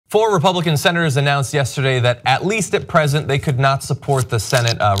4 Republican senators announced yesterday that at least at present, they could not support the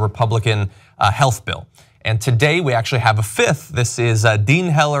Senate Republican health bill. And today we actually have a 5th. This is Dean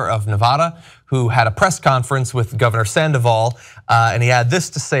Heller of Nevada, who had a press conference with Governor Sandoval, and he had this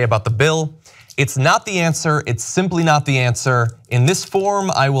to say about the bill. It's not the answer, it's simply not the answer. In this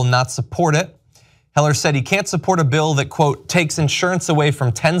form, I will not support it. Heller said he can't support a bill that, quote, takes insurance away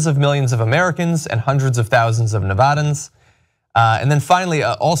from tens of millions of Americans and hundreds of thousands of Nevadans. And then finally,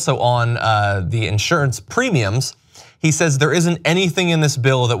 also on the insurance premiums, he says there isn't anything in this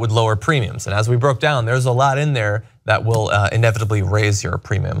bill that would lower premiums. And as we broke down, there's a lot in there that will inevitably raise your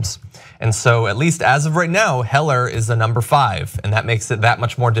premiums. And so at least as of right now, Heller is the number 5, and that makes it that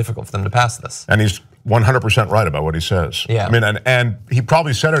much more difficult for them to pass this. And he's 100% right about what he says. Yeah. I mean, and he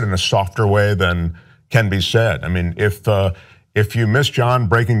probably said it in a softer way than can be said. I mean, if you missed John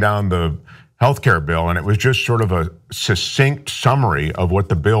breaking down the healthcare bill, and it was just sort of a succinct summary of what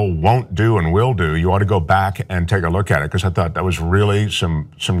the bill won't do and will do, you ought to go back and take a look at it, because I thought that was really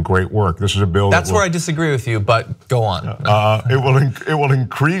some great work. This is a bill that's where I disagree with you, but go on. It will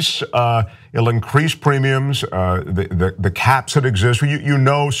increase. It'll increase premiums. The caps that exist. You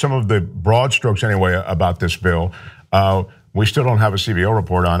know some of the broad strokes anyway about this bill. We still don't have a CBO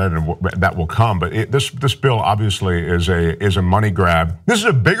report on it, and that will come. But this bill obviously is a money grab. This is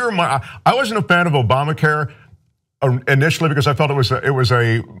a bigger money. I wasn't a fan of Obamacare initially because I felt it was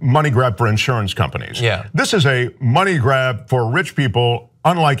a money grab for insurance companies. Yeah. This is a money grab for rich people,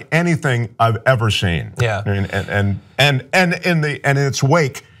 unlike anything I've ever seen. Yeah. And in its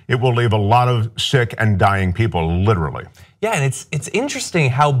wake, it will leave a lot of sick and dying people, literally. Yeah, and it's interesting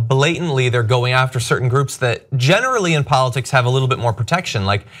how blatantly they're going after certain groups that generally in politics have a little bit more protection,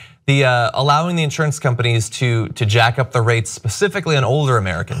 like the allowing the insurance companies to jack up the rates specifically on older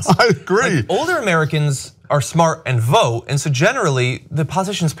Americans. I agree. Like, older Americans are smart and vote, and so generally the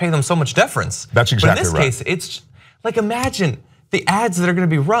politicians pay them so much deference. That's exactly right. But in this case, it's like, imagine the ads that are going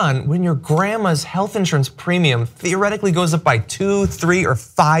to be run when your grandma's health insurance premium theoretically goes up by 2, 3, or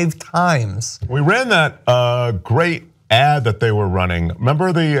 5 times. We ran that great ad that they were running.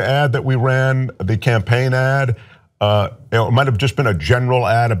 Remember the ad that we ran, the campaign ad? It might have just been a general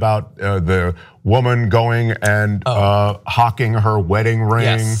ad about the woman going and hawking her wedding ring.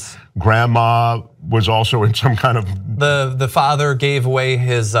 Yes. Grandma was also in some kind of. The father gave away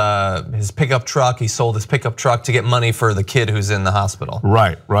his pickup truck. He sold his pickup truck to get money for the kid who's in the hospital.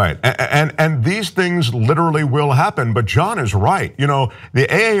 Right. And these things literally will happen. But John is right. You know, the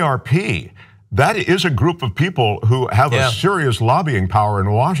AARP. That is a group of people who have a serious lobbying power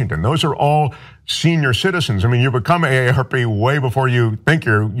in Washington. Those are all senior citizens. I mean, you become AARP way before you think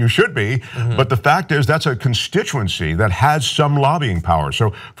you should be, but the fact is that's a constituency that has some lobbying power.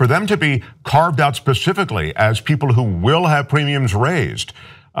 So for them to be carved out specifically as people who will have premiums raised,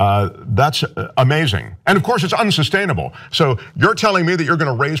 that's amazing. And of course, it's unsustainable. So you're telling me that you're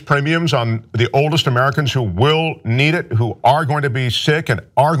going to raise premiums on the oldest Americans who will need it, who are going to be sick and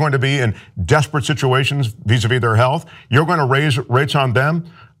are going to be in desperate situations vis-a-vis their health. You're going to raise rates on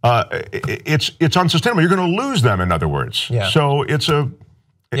them. It's unsustainable. You're going to lose them, in other words. Yeah. So it's a.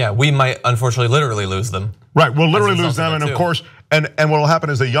 Yeah, we might unfortunately literally lose them. Right, we'll literally lose them, and of course, and what will happen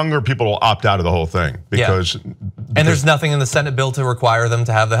is the younger people will opt out of the whole thing because and there's nothing in the Senate bill to require them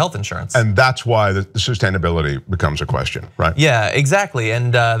to have the health insurance. And that's why the sustainability becomes a question, right? Yeah, exactly.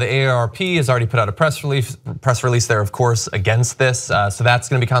 And the AARP has already put out a press release there, of course, against this. So that's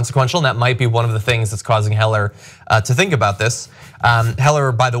going to be consequential, and that might be one of the things that's causing Heller to think about this.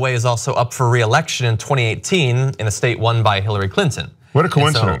 Heller, by the way, is also up for re-election in 2018 in a state won by Hillary Clinton. What a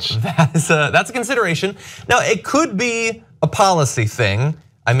coincidence. So that's a consideration. Now, it could be a policy thing.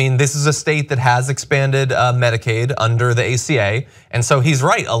 I mean, this is a state that has expanded Medicaid under the ACA. And so he's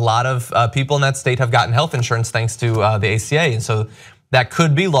right, a lot of people in that state have gotten health insurance thanks to the ACA. And so that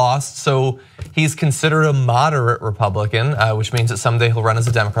could be lost. So he's considered a moderate Republican, which means that someday he'll run as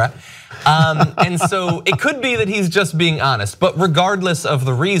a Democrat. And so it could be that he's just being honest. But regardless of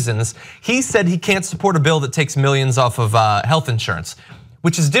the reasons, he said he can't support a bill that takes millions off of health insurance,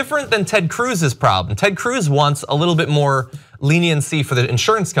 which is different than Ted Cruz's problem. Ted Cruz wants a little bit more leniency for the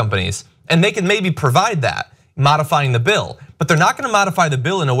insurance companies, and they can maybe provide that, modifying the bill. But they're not going to modify the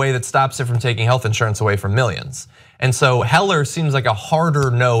bill in a way that stops it from taking health insurance away from millions. And so Heller seems like a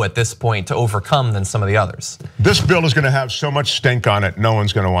harder no at this point to overcome than some of the others. This bill is going to have so much stink on it, no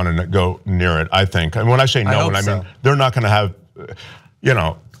one's going to want to go near it, I think. And when I say no, I mean they're not going to have,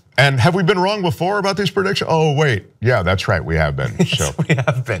 And have we been wrong before about these predictions? Oh, wait. Yeah, that's right. We have been. Yes, we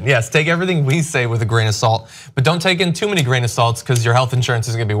have been. Yes, take everything we say with a grain of salt, but don't take in too many grain of salts because your health insurance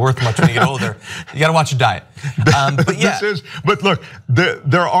is going to be worth much when you get older. You got to watch your diet. But yeah. But look,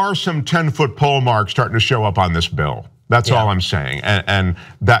 there are some 10-foot pole marks starting to show up on this bill. That's all I'm saying, and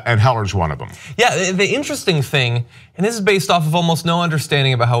Heller's one of them. Yeah, the interesting thing, and this is based off of almost no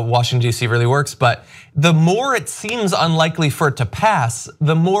understanding about how Washington D.C. really works, but the more it seems unlikely for it to pass,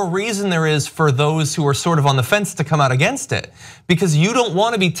 the more reason there is for those who are sort of on the fence to come out against it, because you don't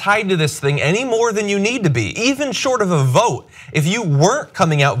want to be tied to this thing any more than you need to be, even short of a vote. If you weren't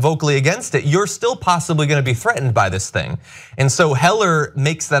coming out vocally against it, you're still possibly going to be threatened by this thing, and so Heller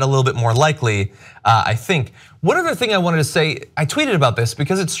makes that a little bit more likely, I think. One other thing I wanted to say, I tweeted about this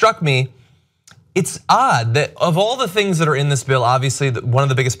because it struck me, it's odd that of all the things that are in this bill, obviously one of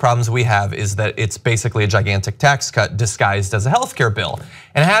the biggest problems we have is that it's basically a gigantic tax cut disguised as a healthcare bill,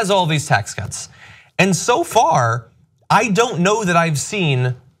 and it has all these tax cuts. And so far, I don't know that I've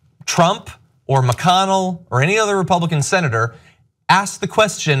seen Trump or McConnell or any other Republican senator ask the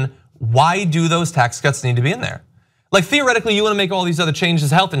question, why do those tax cuts need to be in there? Like theoretically, you want to make all these other changes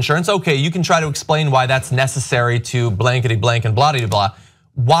to health insurance. Okay, you can try to explain why that's necessary to blankety blank and blah de blah.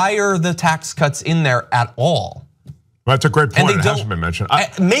 Why are the tax cuts in there at all? Well, that's a great point. It hasn't been mentioned.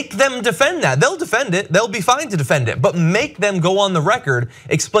 Make them defend that. They'll defend it. They'll be fine to defend it. But make them go on the record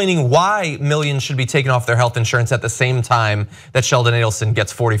explaining why millions should be taken off their health insurance at the same time that Sheldon Adelson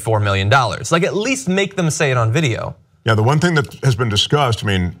gets $44 million. Like at least make them say it on video. Yeah, the one thing that has been discussed, I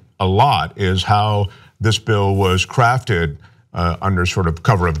mean, a lot, is how this bill was crafted under sort of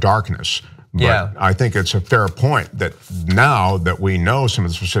cover of darkness. But I think it's a fair point that now that we know some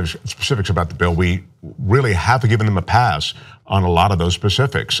of the specifics about the bill, we really have to give them a pass on a lot of those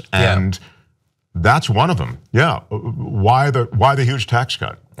specifics. And that's one of them. Yeah, why the huge tax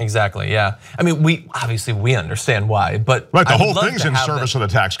cut? Exactly, yeah. I mean, we understand why, but right, the whole thing's in service of the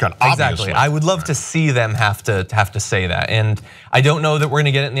tax cut, obviously. Exactly, I would love to see them have to say that. And I don't know that we're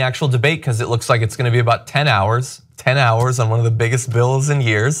gonna get it in the actual debate because it looks like it's gonna be about 10 hours. 10 hours on one of the biggest bills in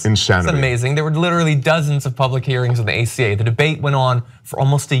years. Insanity. It's amazing. There were literally dozens of public hearings on the ACA. The debate went on for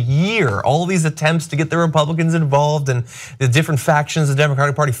almost a year. All these attempts to get the Republicans involved and the different factions of the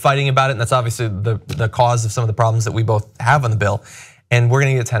Democratic Party fighting about it. And that's obviously the cause of some of the problems that we both have on the bill. And we're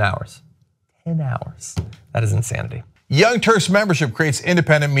gonna get 10 hours. 10 hours. That is insanity. Young Turks membership creates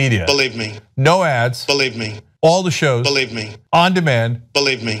independent media. Believe me. No ads. Believe me. All the shows. Believe me. On demand.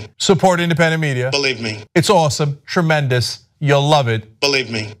 Believe me. Support independent media. Believe me. It's awesome, tremendous. You'll love it. Believe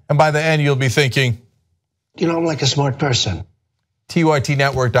me. And by the end, you'll be thinking, you know, I'm like a smart person.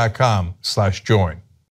 TYTnetwork.com/join.